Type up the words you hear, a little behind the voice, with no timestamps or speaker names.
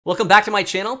Welcome back to my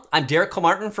channel. I'm Derek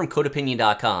Martin from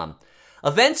CodeOpinion.com.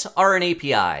 Events are an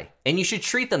API, and you should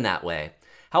treat them that way.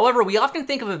 However, we often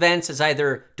think of events as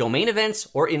either domain events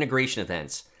or integration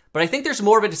events, but I think there's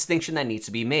more of a distinction that needs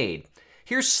to be made.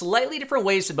 Here's slightly different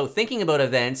ways about thinking about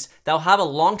events that will have a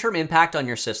long-term impact on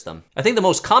your system. I think the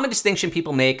most common distinction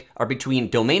people make are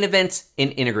between domain events and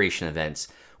integration events.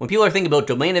 When people are thinking about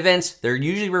domain events, they're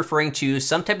usually referring to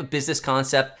some type of business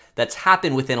concept that's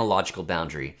happened within a logical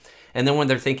boundary. And then when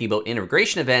they're thinking about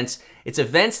integration events, it's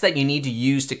events that you need to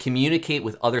use to communicate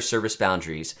with other service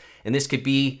boundaries. And this could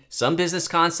be some business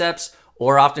concepts,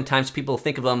 or oftentimes people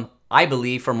think of them, I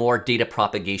believe, for more data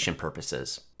propagation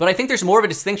purposes. But I think there's more of a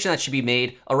distinction that should be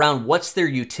made around what's their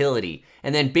utility.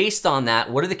 And then based on that,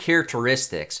 what are the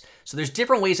characteristics? So there's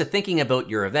different ways of thinking about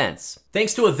your events.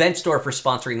 Thanks to EventStore for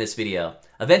sponsoring this video.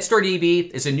 EventStoreDB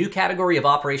is a new category of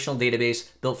operational database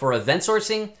built for event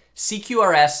sourcing,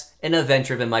 CQRS, and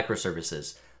event-driven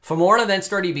microservices. For more on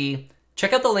EventStoreDB,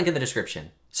 check out the link in the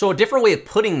description. So a different way of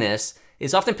putting this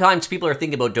is oftentimes people are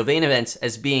thinking about domain events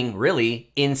as being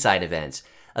really inside events.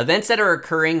 Events that are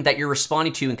occurring that you're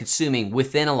responding to and consuming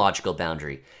within a logical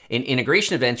boundary. In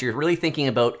integration events, you're really thinking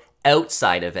about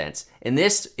outside events. And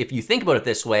this, if you think about it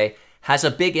this way, has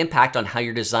a big impact on how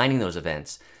you're designing those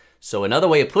events. So another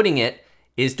way of putting it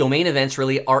is domain events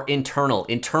really are internal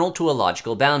to a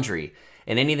logical boundary.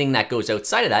 And anything that goes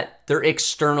outside of that, they're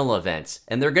external events.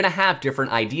 And they're gonna have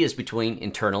different ideas between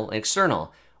internal and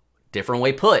external. Different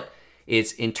way put,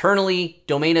 it's internally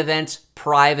domain events,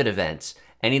 private events.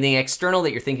 Anything external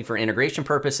that you're thinking for integration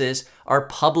purposes are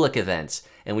public events.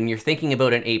 And when you're thinking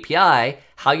about an API,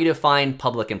 how you define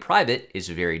public and private is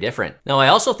very different. Now, I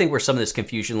also think where some of this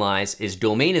confusion lies is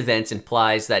domain events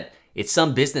implies that it's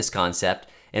some business concept,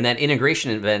 and that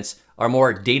integration events are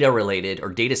more data related or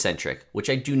data centric, which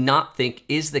I do not think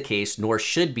is the case, nor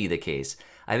should be the case.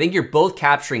 I think you're both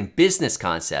capturing business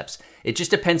concepts. It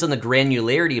just depends on the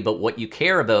granularity about what you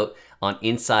care about on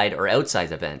inside or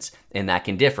outside events, and that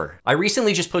can differ. I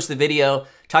recently just posted a video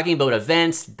talking about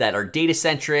events that are data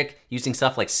centric using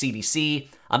stuff like CDC.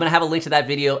 I'm gonna have a link to that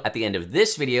video at the end of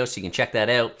this video so you can check that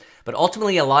out. But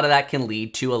ultimately, a lot of that can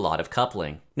lead to a lot of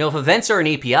coupling. Now, if events are an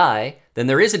API, then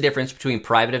there is a difference between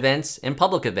private events and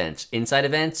public events, inside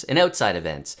events and outside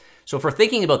events. So if we're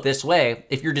thinking about this way,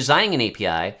 if you're designing an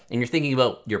API and you're thinking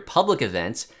about your public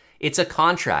events, it's a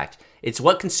contract. It's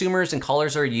what consumers and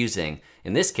callers are using.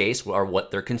 In this case, are what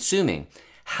they're consuming.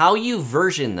 How you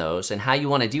version those and how you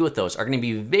want to deal with those are going to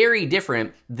be very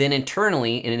different than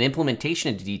internally in an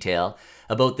implementation detail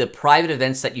about the private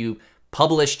events that you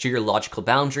publish to your logical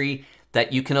boundary,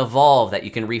 that you can evolve, that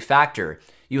you can refactor.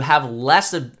 You have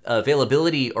less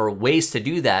availability or ways to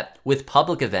do that with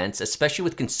public events, especially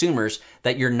with consumers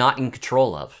that you're not in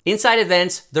control of. Inside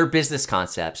events, they're business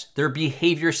concepts. They're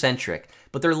behavior centric,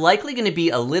 but they're likely going to be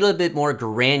a little bit more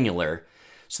granular.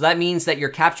 So that means that you're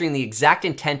capturing the exact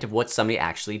intent of what somebody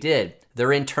actually did.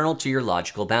 They're internal to your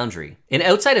logical boundary. In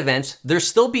outside events, they're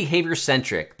still behavior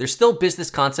centric. They're still business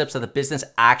concepts that the business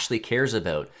actually cares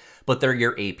about. But they're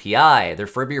your API, they're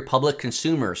for your public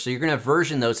consumer. So you're gonna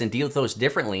version those and deal with those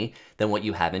differently than what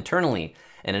you have internally.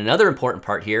 And another important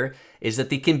part here is that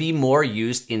they can be more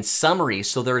used in summary,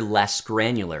 so they're less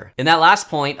granular. And that last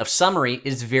point of summary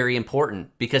is very important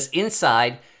because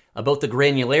inside, about the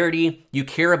granularity, you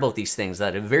care about these things,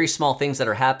 that are very small things that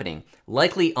are happening.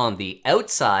 Likely on the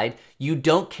outside, you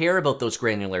don't care about those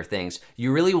granular things.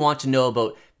 You really want to know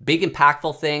about big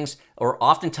impactful things, or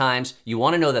oftentimes you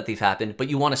want to know that they've happened, but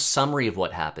you want a summary of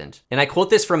what happened. And I quote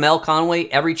this from Mel Conway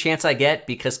every chance I get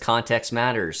because context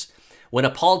matters. When a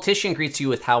politician greets you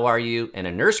with how are you and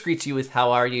a nurse greets you with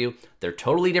how are you, they're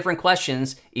totally different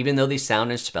questions, even though they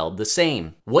sound and spelled the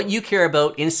same. What you care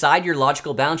about inside your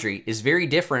logical boundary is very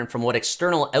different from what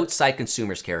external outside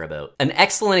consumers care about. An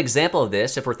excellent example of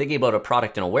this, if we're thinking about a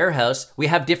product in a warehouse, we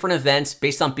have different events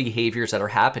based on behaviors that are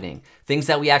happening, things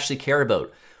that we actually care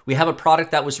about. We have a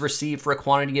product that was received for a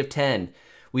quantity of 10.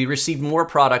 We received more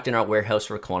product in our warehouse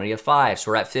for a quantity of 5,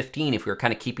 so we're at 15 if we were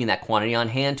kind of keeping that quantity on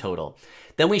hand total.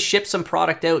 Then we ship some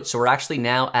product out, so we're actually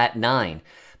now at 9.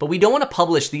 But we don't want to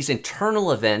publish these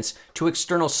internal events to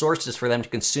external sources for them to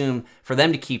consume, for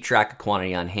them to keep track of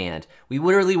quantity on hand. We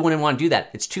literally wouldn't want to do that.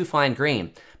 It's too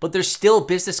fine-grained. But there's still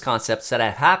business concepts that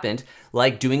have happened,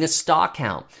 like doing a stock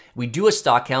count. We do a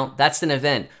stock count, that's an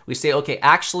event. We say, okay,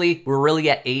 actually, we're really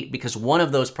at 8 because one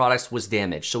of those products was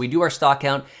damaged. So we do our stock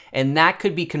count, and that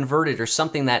could be converted or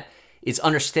something that is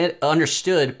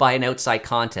understood by an outside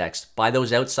context, by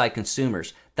those outside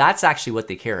consumers. That's actually what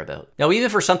they care about. Now,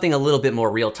 even for something a little bit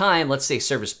more real time, let's say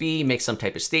service B makes some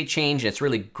type of state change and it's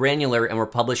really granular and we're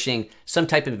publishing some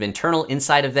type of internal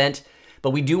inside event,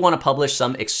 but we do want to publish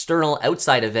some external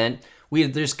outside event,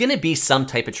 there's going to be some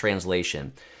type of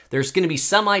translation. There's going to be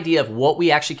some idea of what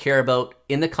we actually care about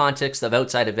in the context of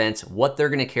outside events, what they're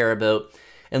going to care about,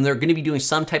 and they're going to be doing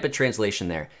some type of translation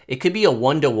there. It could be a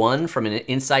one-to-one from an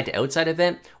inside to outside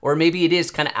event, or maybe it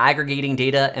is kind of aggregating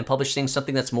data and publishing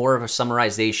something that's more of a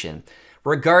summarization.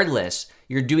 Regardless,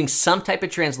 you're doing some type of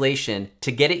translation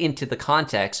to get it into the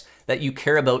context that you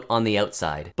care about on the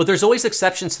outside. But there's always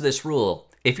exceptions to this rule.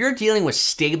 If you're dealing with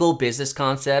stable business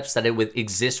concepts that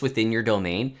exist within your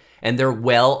domain, and they're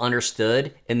well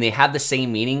understood, and they have the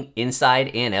same meaning inside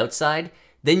and outside,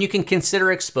 then you can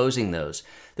consider exposing those.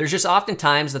 There's just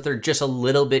oftentimes that they're just a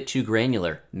little bit too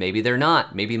granular. Maybe they're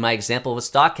not. Maybe my example of a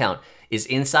stock count is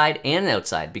inside and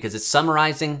outside because it's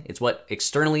summarizing, it's what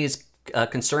externally is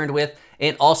concerned with,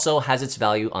 and also has its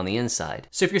value on the inside.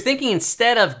 So if you're thinking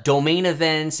instead of domain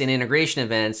events and integration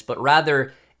events, but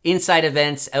rather inside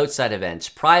events, outside events,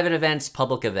 private events,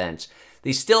 public events,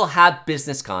 they still have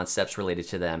business concepts related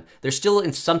to them. They're still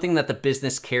in something that the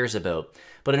business cares about.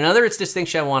 But another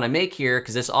distinction I want to make here,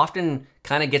 because this often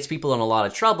kind of gets people in a lot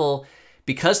of trouble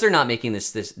because they're not making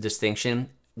this distinction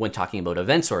when talking about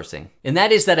event sourcing. And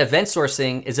that is that event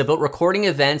sourcing is about recording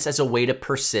events as a way to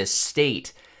persist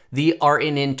state. They are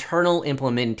an internal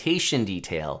implementation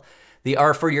detail. They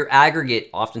are for your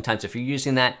aggregate, oftentimes if you're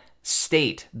using that,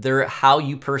 state. They're how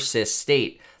you persist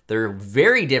state. They're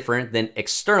very different than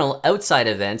external outside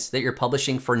events that you're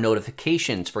publishing for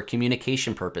notifications, for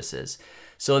communication purposes.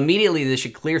 So immediately this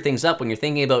should clear things up when you're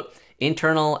thinking about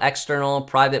internal, external,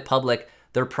 private, public.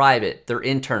 They're private, they're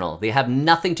internal. They have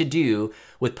nothing to do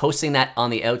with posting that on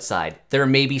the outside. There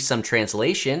may be some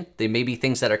translation. There may be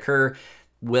things that occur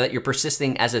that you're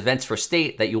persisting as events for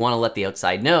state that you want to let the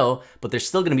outside know, but there's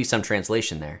still going to be some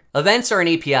translation there. Events are an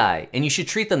API, and you should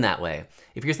treat them that way.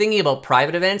 If you're thinking about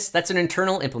private events, that's an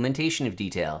internal implementation of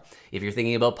detail. If you're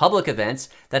thinking about public events,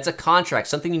 that's a contract,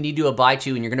 something you need to abide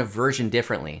to, and you're going to version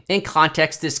differently. And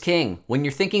context is king. When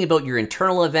you're thinking about your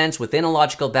internal events within a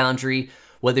logical boundary,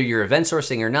 whether you're event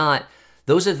sourcing or not,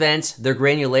 those events, their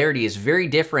granularity is very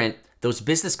different. Those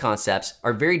business concepts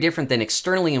are very different than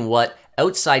externally in what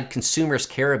outside consumers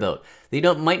care about. They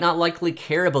might not likely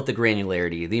care about the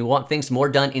granularity. They want things more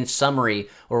done in summary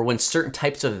or when certain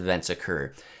types of events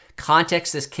occur.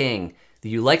 Context is king.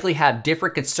 You likely have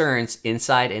different concerns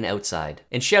inside and outside.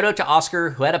 And shout out to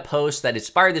Oskar, who had a post that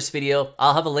inspired this video.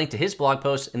 I'll have a link to his blog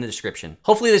post in the description.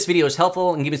 Hopefully this video is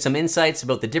helpful and giving some insights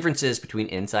about the differences between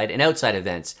inside and outside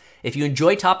events. If you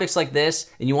enjoy topics like this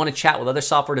and you want to chat with other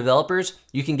software developers,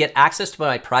 you can get access to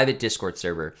my private Discord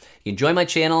server. You can join my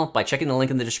channel by checking the link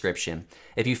in the description.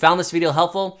 If you found this video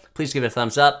helpful, please give it a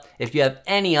thumbs up. If you have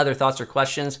any other thoughts or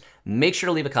questions, make sure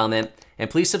to leave a comment, and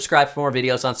please subscribe for more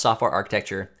videos on software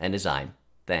architecture and design.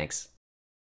 Thanks.